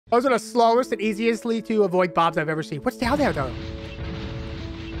Those are the slowest and easiestly to avoid bombs I've ever seen. What's down there, though?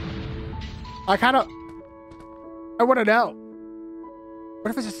 I want to know.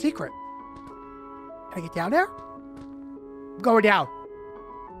 What if it's a secret? Can I get down there? I'm going down.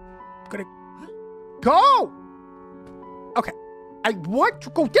 I'm gonna go. Okay. I want to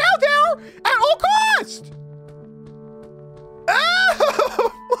go down there at all costs.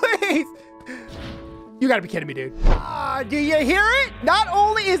 Oh, please. You gotta be kidding me, dude. Do you hear it? Not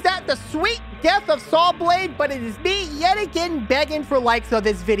only is that the sweet death of Saw Blade, but it is me yet again begging for likes on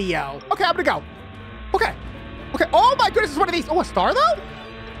this video. Okay, I'm gonna go. Okay. Okay. Oh my goodness, it's one of these. Oh, a star though?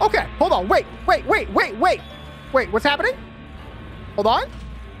 Okay, hold on. Wait, what's happening? Hold on.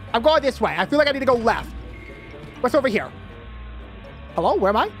 I'm going this way. I feel like I need to go left. What's over here? Hello, where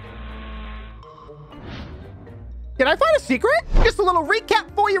am I? Did I find a secret? Just a little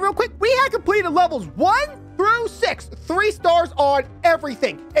recap for you real quick. We had completed levels 1 through 6. 3 stars on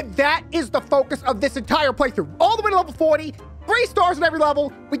everything. And that is the focus of this entire playthrough. All the way to level 40. 3 stars on every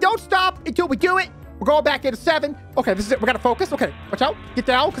level. We don't stop until we do it. We're going back into 7. Okay, this is it. We gotta focus. Okay, watch out. Get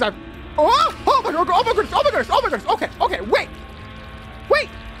down, because I've... Oh my goodness. Okay, wait,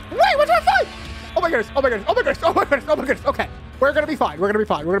 what's my fight? Oh my goodness. Okay, we're gonna be fine. We're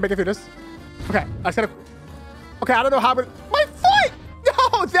gonna make it through this. Okay, I just gotta... Okay, I don't know how, but... My foot!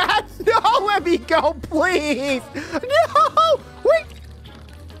 No, let me go, please. No, wait.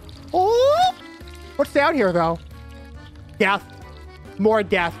 Oh, what's down here, though? Death. More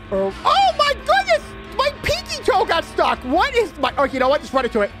death. Oh my goodness! My pinky toe got stuck. What is my... Oh, you know what? Just run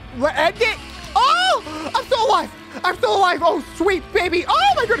into it. End it. Oh, I'm still alive. Oh, sweet baby.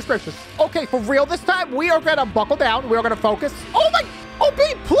 Oh, my goodness gracious. Okay, for real this time, we are going to buckle down. We are going to focus. Oh, my... Oh,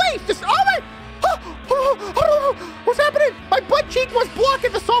 babe, please. Just... Oh, my... What's happening? My butt cheek was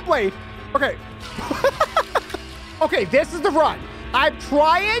blocking the saw blade. Okay. Okay, this is the run. I'm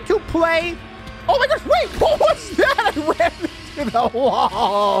trying to play... Oh, my gosh. Wait. What was that? I ran into the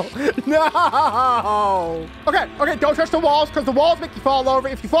wall. No. Okay, don't touch the walls because the walls make you fall over.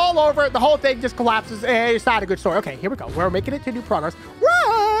 If you fall over, the whole thing just collapses. It's not a good story. Okay, here we go. We're making it to new progress.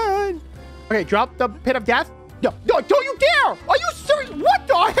 Run. Okay, drop the pit of death. No, don't you dare. Are you serious? What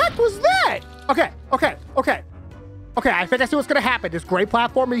the heck was that? Okay. I think I see what's going to happen. This gray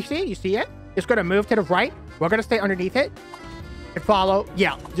platform, you see it? It's going to move to the right. We're going to stay underneath it and follow.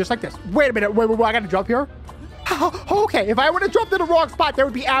 Yeah, just like this. Wait a minute. Wait, I got to jump here? Okay, if I were to jump in the wrong spot, there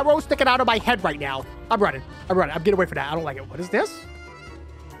would be arrows sticking out of my head right now. I'm running. I'm getting away from that. I don't like it. What is this?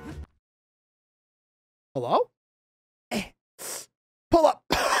 Hello? Pull up.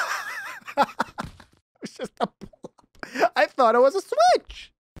 It's just a pull up. I thought it was a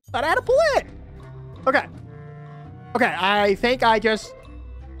switch. Thought I had to pull it. Okay, I think I just...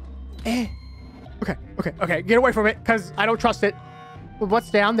 Okay, get away from it, because I don't trust it. What's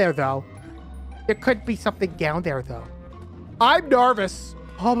down there, though? There could be something down there, though. I'm nervous.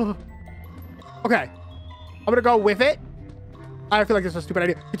 Okay, I'm gonna go with it. I feel like this is a stupid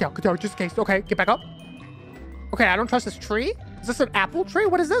idea. Get down, just in case. Okay, get back up. Okay, I don't trust this tree. Is this an apple tree?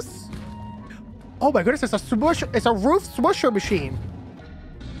 What is this? Oh my goodness, it's a roof smusher machine.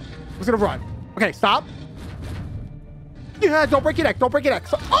 Who's gonna run? Okay, stop. Yeah, don't break your neck.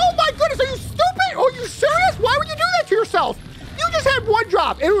 So, oh my goodness, are you stupid? Are you serious? Why would you do that to yourself? You just had one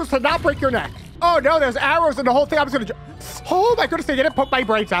job. It was to not break your neck. Oh no, there's arrows in the whole thing. I'm just gonna... Oh my goodness, they didn't poke my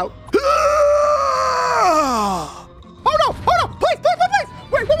brains out. Oh no, please.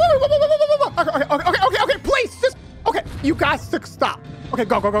 Wait. Okay, please, just... Okay, you guys, stop. Okay,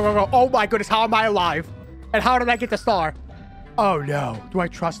 go. Oh my goodness, how am I alive? And how did I get the star? Oh no, do I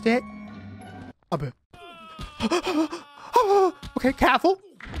trust it? Okay, careful.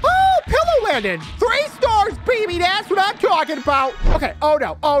 Oh, pillow landing. 3 stars, baby. That's what I'm talking about. Okay. Oh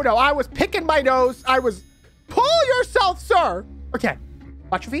no. I was picking my nose. Pull yourself, sir. Okay.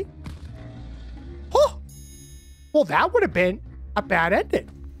 Watch your feet. Oh. Well, that would have been a bad ending.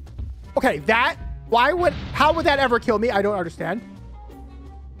 Okay, how would that ever kill me? I don't understand.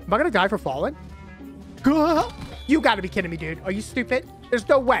 Am I gonna die for falling? You gotta be kidding me, dude. Are you stupid? There's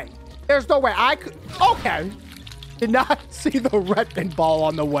no way. I could... Okay. Did not see the red ball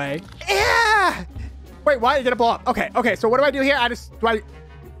on the way. Yeah. Wait, why did it blow up? Okay, so what do I do here?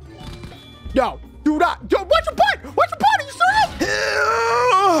 No, do not. Watch your butt. Are you serious?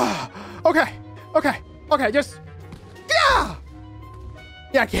 Okay, just...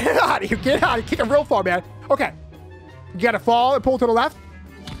 Yeah, get out of here. Kick it real far, man. Okay. You gotta fall and pull to the left.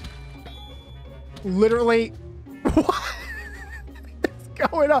 Literally. What is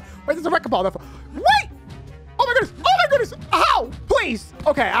going on? Wait, there's a wrecking ball. Wait! Oh my goodness! Ow! Please!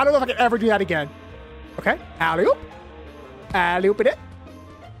 Okay, I don't know if I can ever do that again. Okay, alley-oop. Alley-oop it.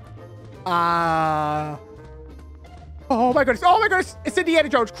 Oh my goodness. Oh my goodness. It's Indiana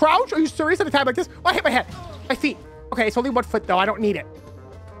Jones. Crouch? Are you serious at a time like this? Oh, I hit my head. My feet. Okay, it's only 1 foot though. I don't need it.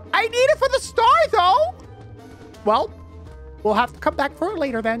 I need it for the star though. Well, we'll have to come back for it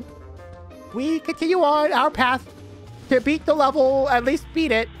later then. We continue on our path to beat the level, at least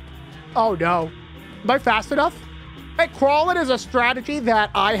beat it. Oh no. Am I fast enough? Hey, crawling is a strategy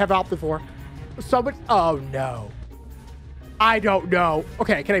that I have opted for. So much. Oh no. I don't know.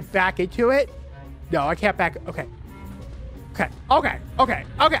 Okay, can I back into it? No, I can't back. Okay. Okay,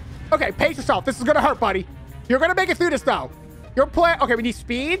 pace yourself. This is gonna hurt, buddy. You're gonna make it through this though. Your plan. Okay, we need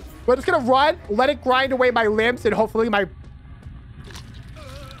speed. We're just gonna run, let it grind away my limbs, and hopefully my.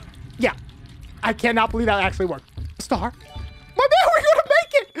 Yeah, I cannot believe that actually worked. Star, my man, we're gonna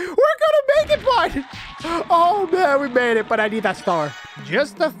make it. We're gonna make it, bud. Oh man, we made it, but I need that star.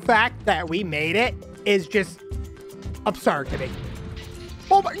 Just the fact that we made it is just absurd to me.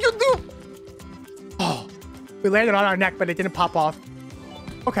 Oh my, you. Oh. We landed on our neck, but it didn't pop off.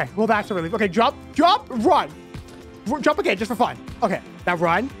 Okay, well, that's a relief. Okay, jump, run. Jump again, just for fun. Okay, now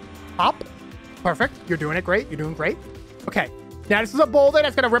run, up. Perfect. You're doing it great. You're doing great. Okay, now this is a boulder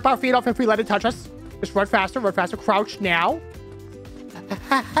that's going to rip our feet off if we let it touch us. Just run faster, crouch now.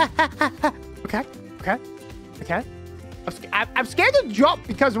 Okay. I'm scared to jump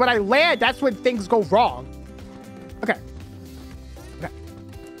because when I land, that's when things go wrong. Okay.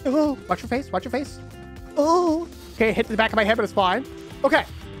 Oh, watch your face. Oh, okay, hit the back of my head, but it's fine. Okay,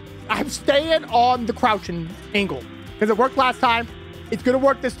 I'm staying on the crouching angle because it worked last time. It's gonna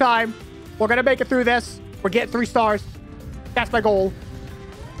work this time. We're gonna make it through this. We're getting 3 stars. That's my goal.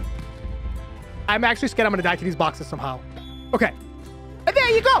 I'm actually scared I'm gonna die to these boxes somehow. Okay, and there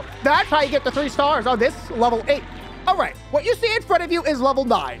you go. That's how you get the 3 stars on this level 8. All right, what you see in front of you is level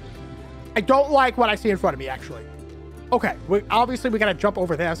 9. I don't like what I see in front of me, actually. Okay, obviously we gotta jump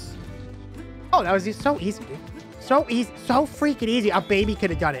over this. Oh, that was so easy, dude. So easy. So freaking easy. A baby could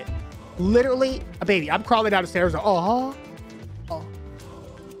have done it. Literally a baby. I'm crawling down the stairs. Oh my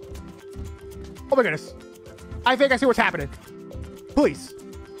goodness. I think I see what's happening. Please.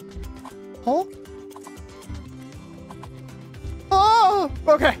 Oh. Oh.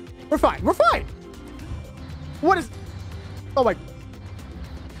 Okay. We're fine. What is... Oh my...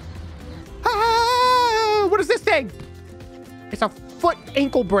 Ah, what is this thing? It's a foot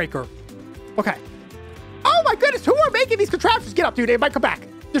ankle breaker. Okay. Oh my goodness, who are making these contraptions? Get up, dude. It might come back.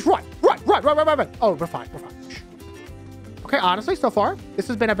 Just run. Oh, we're fine. Shh. Okay, honestly, so far, this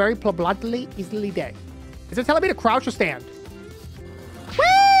has been a very bluntly, easily day. Is it telling me to crouch or stand?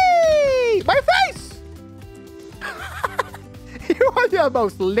 Whee! My face! You are the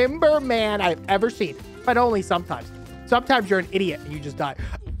most limber man I've ever seen. But only sometimes. Sometimes you're an idiot and you just die.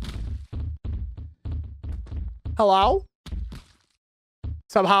 Hello?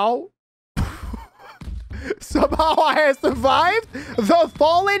 Somehow I have survived the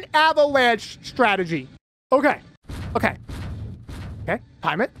fallen avalanche strategy. Okay.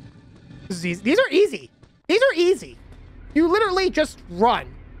 Time it. This is easy. These are easy. You literally just run.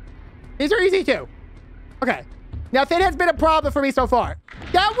 These are easy too. Okay. Now, that has been a problem for me so far.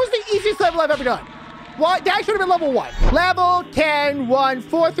 That was the easiest level I've ever done. What? That should have been level 1. Level 10,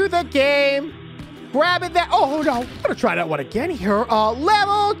 1-4 through the game. Grabbing that. Oh no. I'm gonna try that one again here.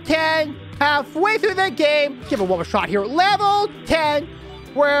 Level 10. Halfway through the game. Give it one more shot here. Level 10.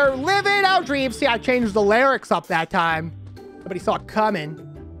 We're living our dreams. See, I changed the lyrics up that time. Nobody saw it coming.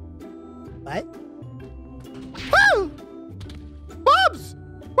 What? Woo! Bobs!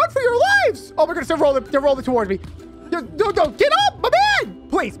 Run for your lives! Oh my goodness, they're rolling towards me. No, get up, my man!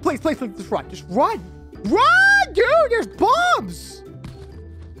 Please, just run. Run, dude, there's bombs!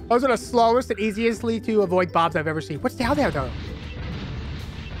 Those are the slowest and easiest to avoid bombs I've ever seen. What's down there, though?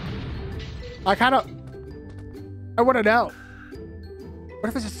 I want to know. What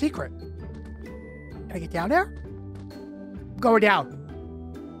if it's a secret? Can I get down there? I'm going down.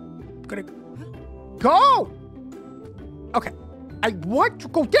 I'm gonna go. Okay. I want to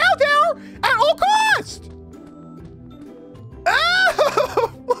go down there at all costs.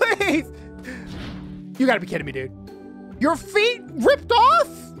 Oh, please. You gotta be kidding me, dude. Your feet ripped off?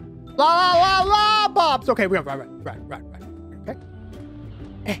 La, bobs. Okay, we go. Right.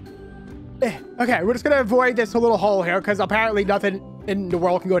 Okay. Okay, we're just gonna avoid this little hole here because apparently nothing in the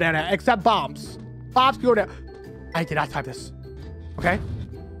world can go down there except bombs. Bombs can go down. I did not type this. Okay.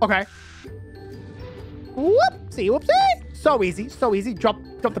 Whoopsie. So easy.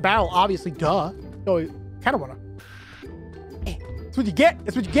 Jump the barrel, obviously, duh. So you kind of wanna. Hey, that's what you get.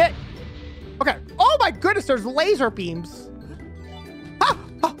 Okay. Oh my goodness, there's laser beams.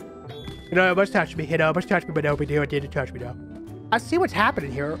 You know, it must touch me. But no big deal. It didn't touch me, though. I see what's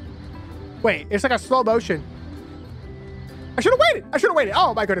happening here. Wait, it's like a slow motion. I should have waited. I should have waited.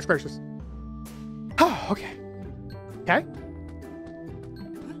 Oh my goodness gracious. Oh, okay. Okay.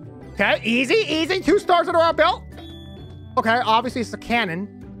 Okay, easy, easy. 2 stars under our belt. Okay, obviously it's a cannon.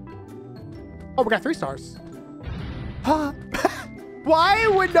 Oh, we got 3 stars. Huh? Why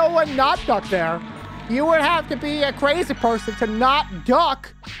would no one not duck there? You would have to be a crazy person to not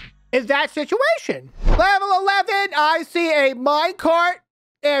duck in that situation. Level 11, I see a minecart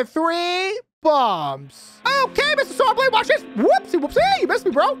and 3 bombs. Okay, Mr. Sawblade, watch this. Whoopsie, whoopsie, you missed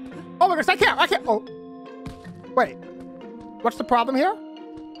me, bro. Oh my goodness, I can't. Oh, wait. What's the problem here?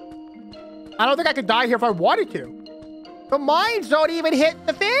 I don't think I could die here if I wanted to. The mines don't even hit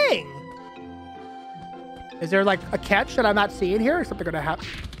the thing. Is there like a catch that I'm not seeing here? Is something gonna happen?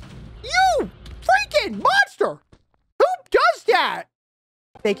 You freaking monster! Who does that?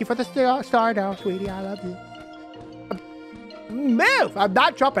 Thank you for the star now, sweetie. I love you. Move! I'm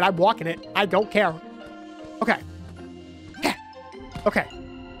not jumping. I'm walking it. I don't care. Okay. Okay.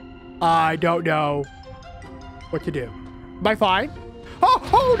 I don't know what to do. Am I fine?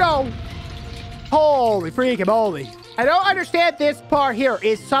 Oh no! Holy freaking moly. I don't understand this part here.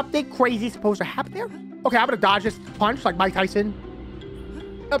 Is something crazy supposed to happen there? Okay, I'm gonna dodge this punch like Mike Tyson.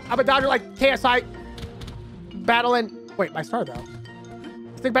 I'm gonna dodge it like KSI. Battling. Wait, my star though.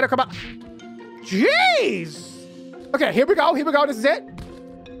 This thing better come up. Jeez. Okay, here we go. Here we go. This is it.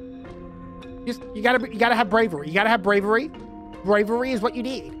 You gotta have bravery. You gotta have bravery. Bravery is what you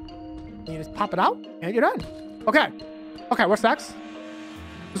need. You just pop it out and you're done. Okay. Okay, what's next?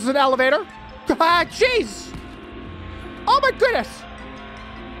 This is an elevator. Ah, jeez. Oh my goodness.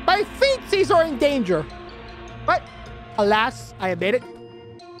 My feetsies are in danger. But alas, I have made it.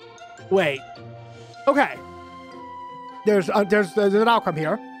 Wait. Okay. There's an outcome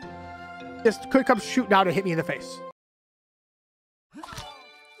here. This could come shooting out and hit me in the face.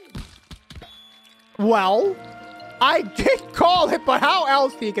 Well, I did call it, but how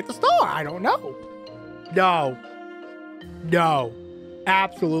else do you get the star? I don't know. No. No.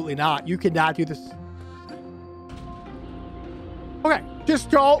 Absolutely not. You cannot do this. Okay.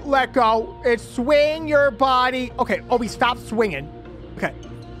 Just don't let go. And swing your body. Okay. Oh, we stopped swinging. Okay.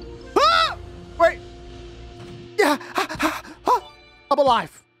 Ah! Wait. Yeah. I'm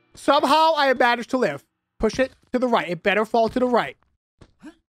alive. Somehow I have managed to live. Push it to the right. It better fall to the right.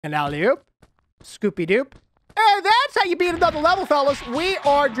 And alley-oop. Scoopy-doop. And that's how you beat another level, fellas. We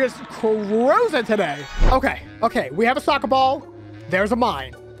are just cruising today. Okay. Okay. We have a soccer ball. There's a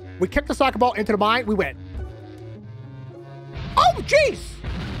mine. We kick the soccer ball into the mine. We win. Oh, jeez.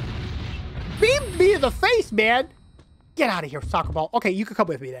 Beam me in the face, man. Get out of here, soccer ball. Okay, you can come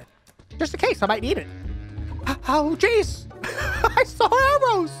with me then. Just in case. I might need it. Oh, jeez. I saw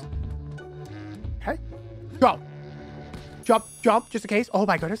arrows. Okay. Go. Jump, jump, just in case. Oh,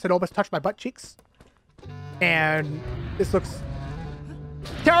 my goodness. It almost touched my butt cheeks. And this looks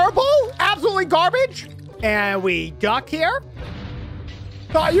terrible. Absolutely garbage. And we duck here.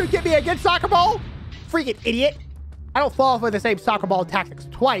 Thought you'd get me a good soccer ball? Freaking idiot. I don't fall for the same soccer ball tactics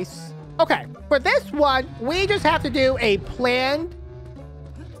twice. Okay, for this one, we just have to do a planned...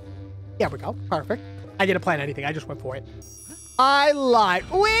 There we go. Perfect. I didn't plan anything. I just went for it. I lied.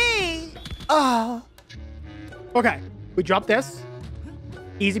 Wee! Okay, we drop this.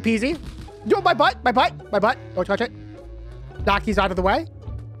 Easy peasy. Do my butt, my butt, my butt. Don't touch it. Knock these out of the way.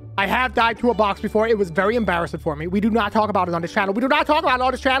 I have died to a box before. It was very embarrassing for me. We do not talk about it on this channel. We do not talk about it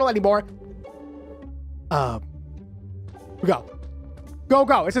on this channel anymore. Go. Go,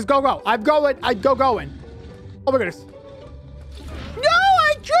 go. It says go, go. I'm going. I'm going. Oh my goodness. No,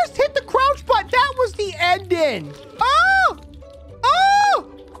 I just hit the crouch button. That was the ending. Oh!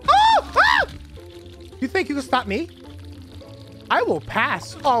 Oh! Oh! Oh! You think you can stop me? I will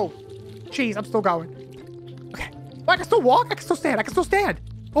pass. Oh, jeez. I'm still going. Okay. I can still walk. I can still stand. I can still stand.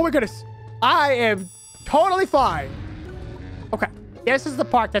 Oh my goodness. I am totally fine. Okay. This is the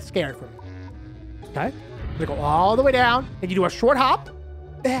part that's scary for me. Okay. I'm gonna go all the way down and you do a short hop.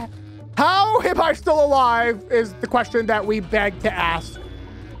 How am I still alive is the question that we beg to ask.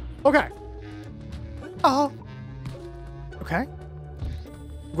 Okay. Oh. Okay.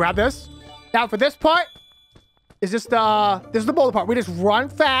 Grab this. Now for this part, this is the bullet part. We just run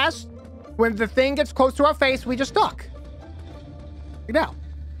fast. When the thing gets close to our face, we just duck. Now.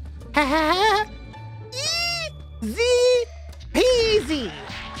 Easy peasy.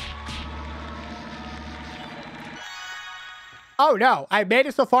 Oh no, I made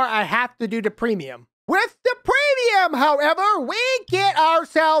it so far, I have to do the premium. With the premium, however, we get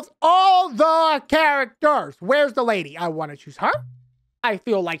ourselves all the characters. Where's the lady? I want to choose her. I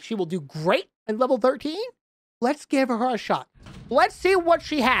feel like she will do great at level 13. Let's give her a shot. Let's see what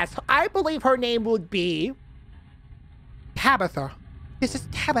she has. I believe her name would be Tabitha. This is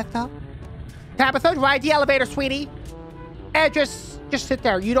Tabitha. Tabitha, ride the elevator, sweetie. And just sit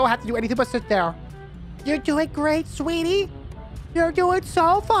there. You don't have to do anything but sit there. You're doing great, sweetie. You're doing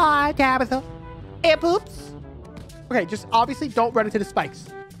so fine, Tabitha. And poops. Okay, just obviously don't run into the spikes.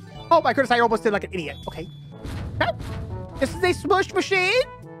 Oh my goodness, I almost did like an idiot. Okay. This is a smush machine.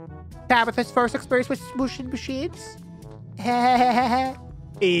 Tabitha's first experience with smushing machines.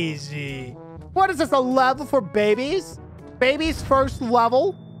 Easy. What is this, a level for babies? Baby's first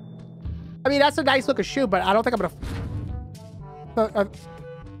level? I mean, that's a nice looking shoe, but I don't think I'm gonna...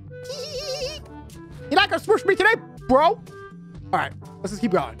 You're not gonna smush me today, bro? All right, let's just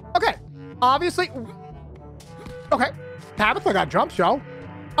keep going. Okay, obviously... Okay, Tabitha got jump show.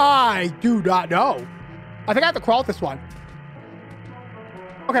 I do not know. I think I have to crawl this one.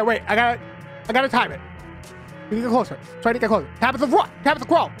 Okay, wait, I gotta time it. We can get closer. Try to get closer. Tabitha run! Tabitha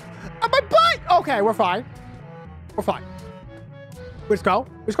crawl! On my butt! Okay, we're fine. We're fine. We just go.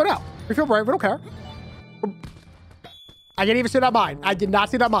 We just go now. We feel brave. We don't care. I didn't even see that mine. I did not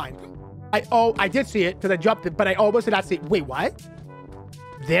see that mine. I did see it because I jumped it, but I almost did not see it. Wait, what?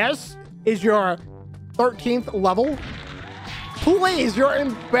 This is your 13th level? Please, you're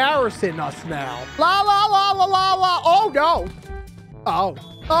embarrassing us now. La, la, la, la, la, la. Oh, no. Oh.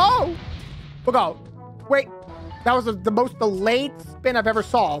 Oh. We'll go. Wait. That was the most delayed spin I've ever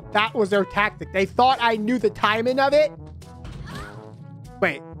saw. That was their tactic. They thought I knew the timing of it.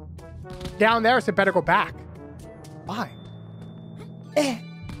 Wait. Down there, so it better go back. Why? I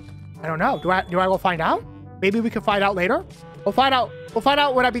don't know. Do I go find out? Maybe we can find out later. We'll find out. We'll find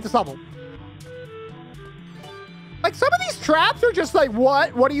out when I beat this level. Like, some of these traps are just like,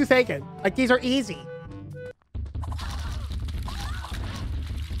 what? What are you thinking? Like, these are easy.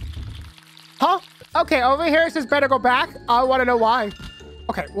 Huh? Okay, over here it says better go back. I want to know why.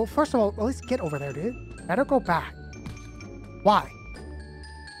 Okay, well, first of all, at least get over there, dude. Better go back. Why?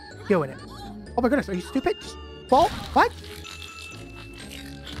 Doing it. Oh my goodness, are you stupid? Fall? What?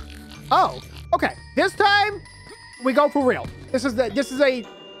 Oh, okay. This time, we go for real. This is a 100%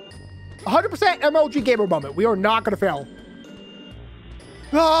 MLG gamer moment. We are not going to fail.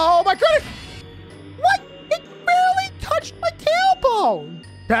 Oh my goodness! What? It barely touched my tailbone!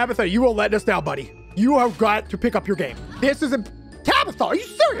 Tabitha, you won't let us down, buddy. You have got to pick up your game. This isn't... Tabitha, are you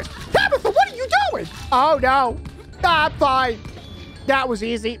serious? Tabitha, what are you doing? Oh no. I'm fine. That was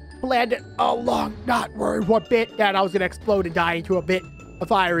easy. Landed along, not worried one bit that I was going to explode and die into a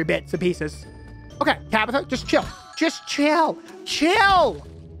fiery bits and pieces. Okay, Tabitha, just chill. Just chill. Chill.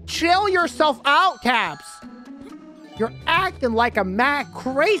 Chill yourself out, Tabs. You're acting like a mad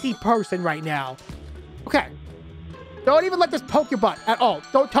crazy person right now. Okay. Don't even let this poke your butt at all.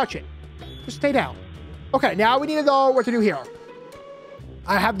 Don't touch it. Just stay down. Okay, now we need to know what to do here.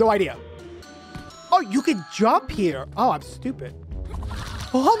 I have no idea. Oh, you can jump here. Oh, I'm stupid.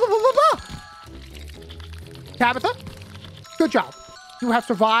 Tabitha, good job. You have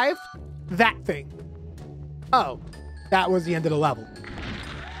survived that thing. Oh, that was the end of the level.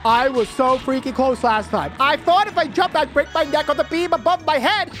 I was so freaking close last time. I thought if I jumped, I'd break my neck on the beam above my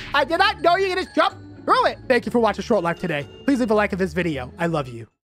head. I did not know you could just jump through it. Thank you for watching Short Life today. Please leave a like of this video. I love you.